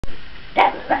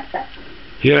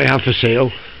Here I have for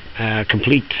sale a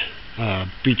complete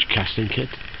beach casting kit.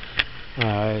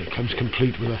 It comes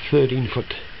complete with a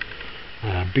 13-foot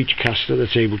beach caster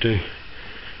that's able to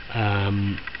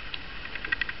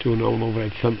do an all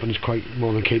overhead thump, and is quite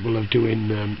more than capable of doing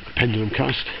a pendulum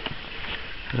cast.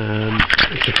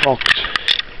 It's a Fox.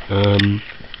 I'll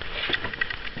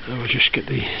just get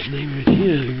the name of it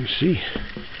here. You can see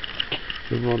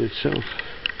the rod itself.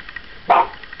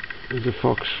 There's a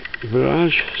Fox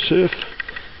Virage Surf.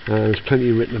 There's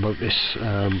plenty written about this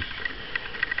on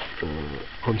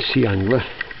Sea Angler.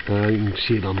 You can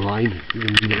see it online. You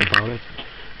can read about it.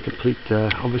 Complete.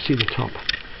 Obviously, the top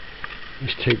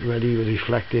is tape ready with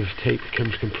reflective tape. It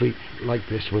comes complete like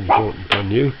this when bought and brand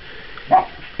new.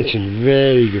 It's in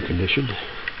very good condition.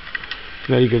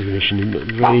 Very good condition.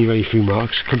 Very few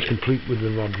marks. Comes complete with the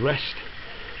rod rest.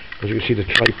 As you can see, the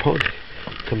tripod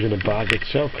comes in a bag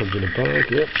itself. Comes in a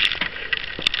bag. Yep.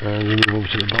 And we move over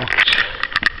to the box.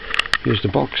 Here's the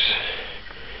box.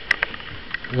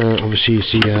 Obviously you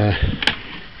see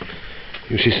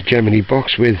it's a Gemini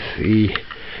box with the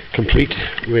complete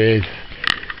with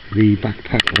the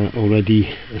backpack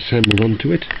already assembled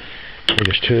onto it. I'll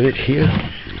just turn it here,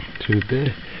 turn it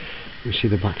there. You see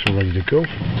the back's all ready to go.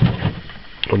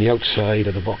 On the outside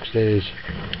of the box there's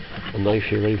a knife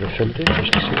here ready for filleting,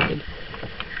 just a second.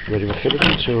 Ready for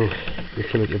filleting, so you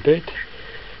fillet your bait.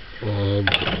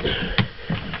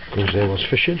 Goes there whilst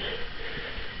fishing.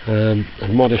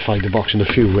 I've modified the box in a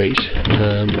few ways.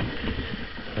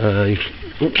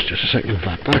 Oops, just a second, move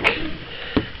that back.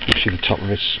 You see the top of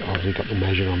it's already got the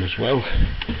measure on as well.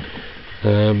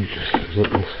 There's a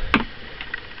little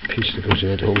piece that goes in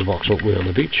there to hold the box open on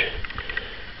the beach.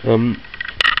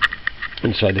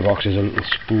 Inside the box is a little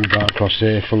spool bar across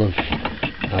there full of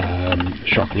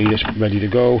shock leaders ready to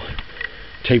go.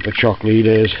 Tapered shock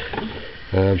leaders,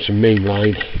 some main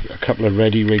line, a couple of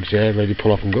ready rigs there ready to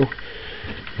pull off and go.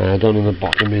 Down on the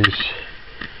bottom is,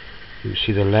 you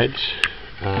see the leads,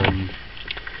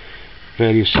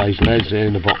 various size leads there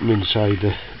in the bottom inside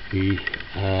the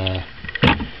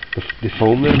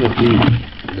foam there,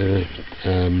 the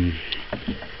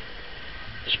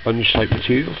sponge type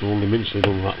materials, all the mints, they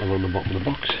don't rattle on the bottom of the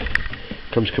box.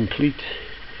 Comes complete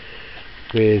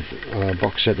with a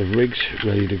box set of rigs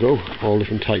ready to go, all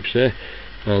different types there,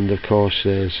 and of course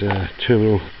there's a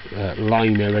terminal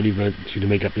line there ready for you to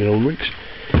make up your own rigs.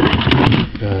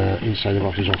 Inside the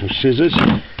box is also scissors,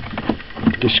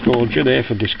 disgorger there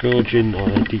for disgorging or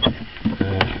deep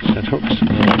set hooks,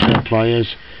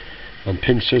 pliers and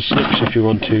pincers, snips if you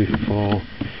want to, for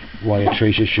wire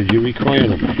traces should you require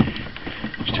them.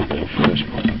 Let's take that off first,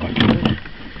 put that back in there.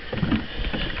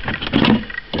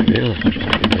 There we are, just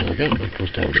put it there again, that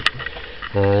goes down.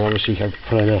 Obviously I've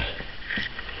put in a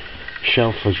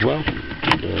shelf as well.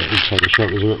 Inside the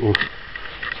shelf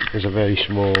there's a very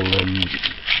small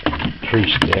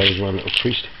crease there as well, little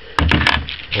crease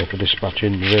for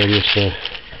dispatching various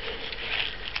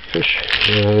fish.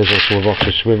 There's also a box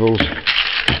of swivels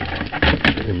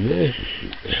in there.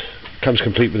 Comes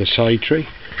complete with a side tray.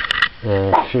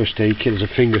 First aid kit, there's a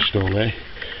finger stone there,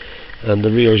 and the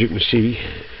reel, as you can see,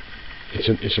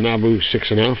 it's an Abu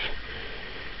 6.5,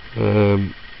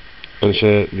 and it's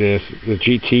the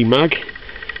GT mag.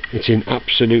 It's in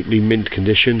absolutely mint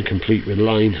condition, complete with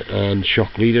line and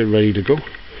shock leader ready to go.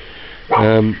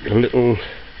 A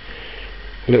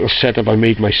little setup I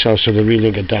made myself so the reel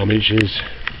don't get damaged is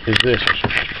this. I'll just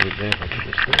put it there, I'll put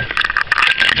this there.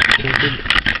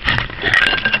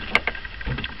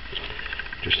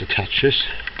 Just attach this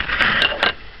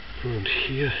around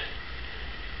here.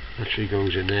 Actually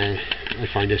goes in there. I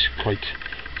find this quite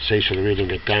safe so the reel don't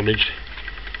get damaged.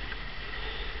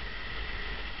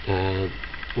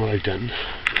 What I've done,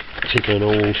 taken an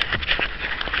old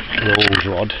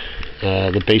rod,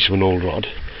 the base of an old rod,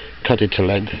 cut it to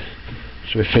length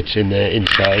so it fits in there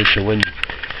inside, so when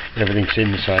everything's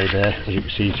inside there, as you can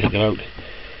see, you take it out,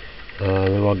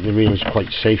 the reel is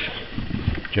quite safe.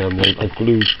 I've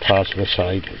glued parts of the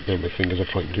side that my fingers are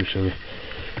pointing to so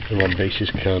the rod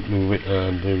bases can't move it,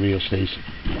 and the reel stays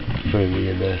firmly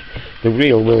in there. The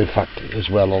reel will in fact as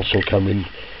well also come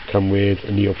with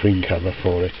a neoprene cover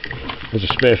for it. There's a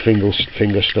spare finger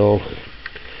stall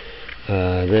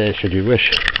there should you wish,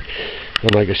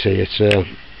 and like I say, it's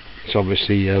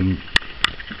obviously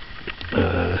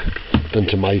done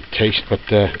to my taste, but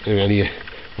obviously it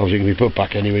can be put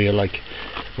back anywhere you like.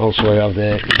 Also I have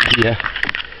there here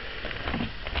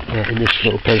in this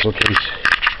little pencil case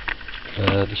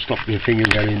to stop your finger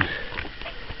getting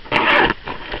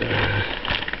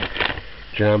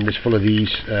jammed. It's full of these,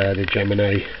 the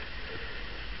Gemini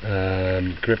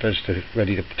grippers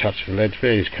ready to attach the leads,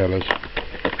 various colours.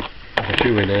 a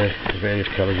few in there, various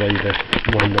colours, either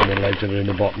one on the legs or in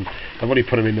the bottom. I've already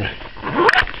put them into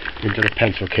the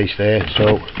pencil case there,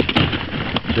 so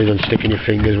they don't stick in your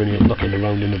fingers when you're looking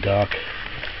around in the dark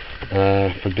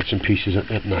for bits and pieces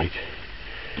at night.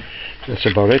 That's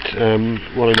about it.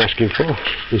 What I'm asking for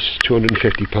is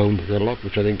 £250 a lot,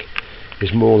 which I think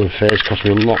is more than fair. It's cost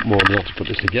me a lot more than that to put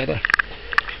this together.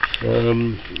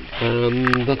 And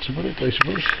that's about it, I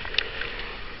suppose.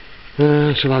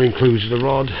 So that includes the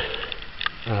rod,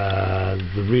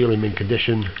 the reel in mint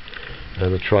condition,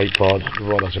 the tripod, the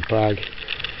rod as a bag,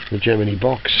 the Gemini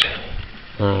box,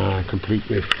 complete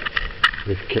with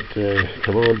kit to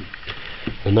come on,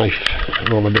 the knife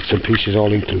and all the bits and pieces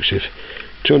all inclusive.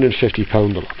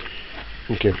 £250 a lot.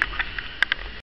 Thank you.